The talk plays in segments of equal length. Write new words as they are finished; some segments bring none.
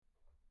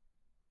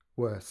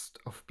Worst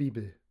of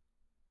Bibel.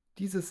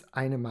 Dieses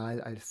eine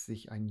Mal, als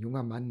sich ein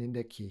junger Mann in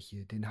der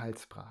Kirche den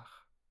Hals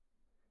brach.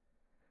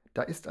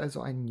 Da ist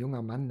also ein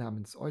junger Mann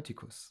namens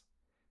Eutychus.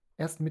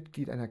 Er ist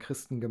Mitglied einer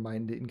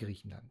Christengemeinde in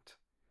Griechenland.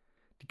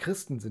 Die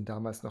Christen sind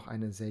damals noch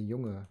eine sehr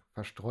junge,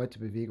 verstreute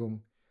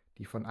Bewegung,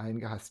 die von allen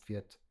gehasst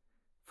wird,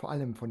 vor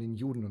allem von den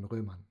Juden und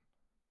Römern.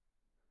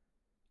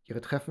 Ihre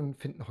Treffen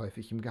finden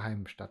häufig im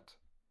Geheimen statt.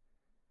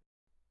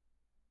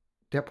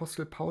 Der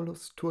Apostel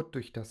Paulus tourt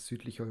durch das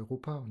südliche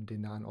Europa und den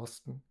Nahen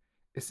Osten,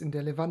 ist in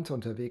der Levante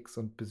unterwegs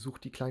und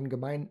besucht die kleinen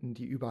Gemeinden,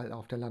 die überall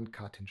auf der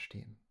Landkarte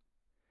stehen.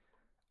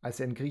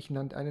 Als er in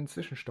Griechenland einen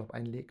Zwischenstopp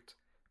einlegt,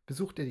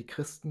 besucht er die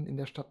Christen in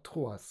der Stadt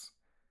Troas,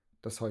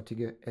 das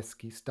heutige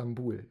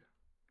Eski-Stambul.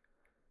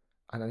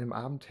 An einem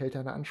Abend hält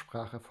er eine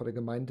Ansprache vor der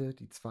Gemeinde,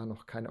 die zwar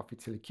noch keine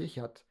offizielle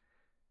Kirche hat,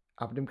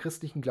 aber dem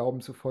christlichen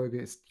Glauben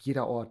zufolge ist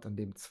jeder Ort, an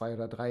dem 2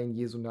 oder 3 in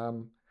Jesu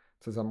Namen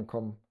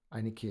zusammenkommen,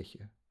 eine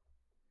Kirche.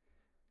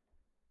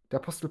 Der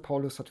Apostel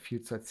Paulus hat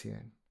viel zu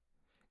erzählen.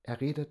 Er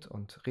redet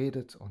und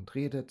redet und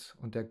redet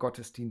und der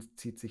Gottesdienst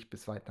zieht sich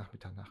bis weit nach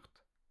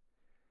Mitternacht.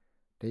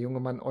 Der junge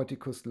Mann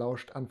Eutychus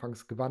lauscht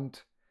anfangs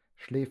gewandt,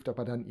 schläft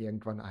aber dann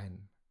irgendwann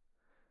ein.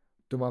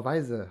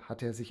 Dummerweise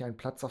hat er sich einen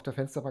Platz auf der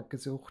Fensterbank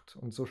gesucht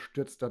und so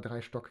stürzt er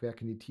 3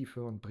 Stockwerke in die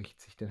Tiefe und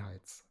bricht sich den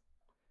Hals.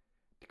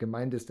 Die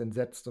Gemeinde ist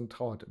entsetzt und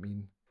trauert um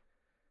ihn.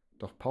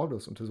 Doch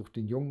Paulus untersucht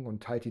den Jungen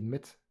und teilt ihm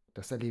mit,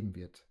 dass er leben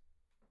wird.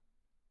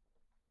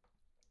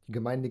 Die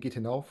Gemeinde geht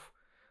hinauf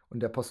und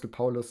der Apostel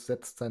Paulus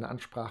setzt seine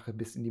Ansprache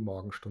bis in die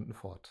Morgenstunden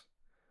fort.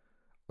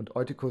 Und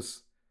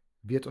Eutychus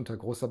wird unter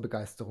großer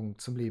Begeisterung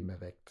zum Leben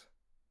erweckt.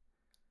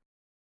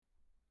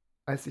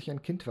 Als ich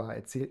ein Kind war,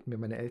 erzählten mir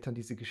meine Eltern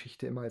diese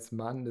Geschichte immer als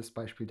mahnendes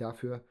Beispiel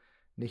dafür,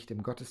 nicht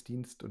im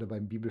Gottesdienst oder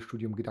beim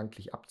Bibelstudium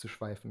gedanklich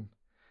abzuschweifen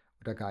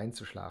oder gar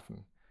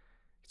einzuschlafen.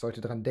 Ich sollte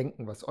daran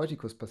denken, was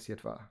Eutychus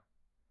passiert war.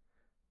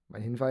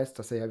 Mein Hinweis,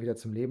 dass er ja wieder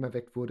zum Leben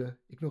erweckt wurde,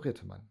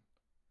 ignorierte man.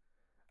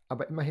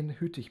 Aber immerhin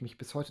hüte ich mich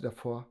bis heute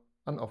davor,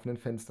 an offenen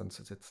Fenstern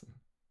zu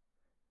sitzen.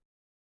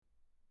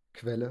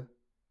 Quelle: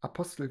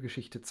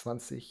 Apostelgeschichte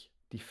 20,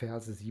 die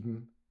Verse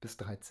 7 bis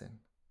 13.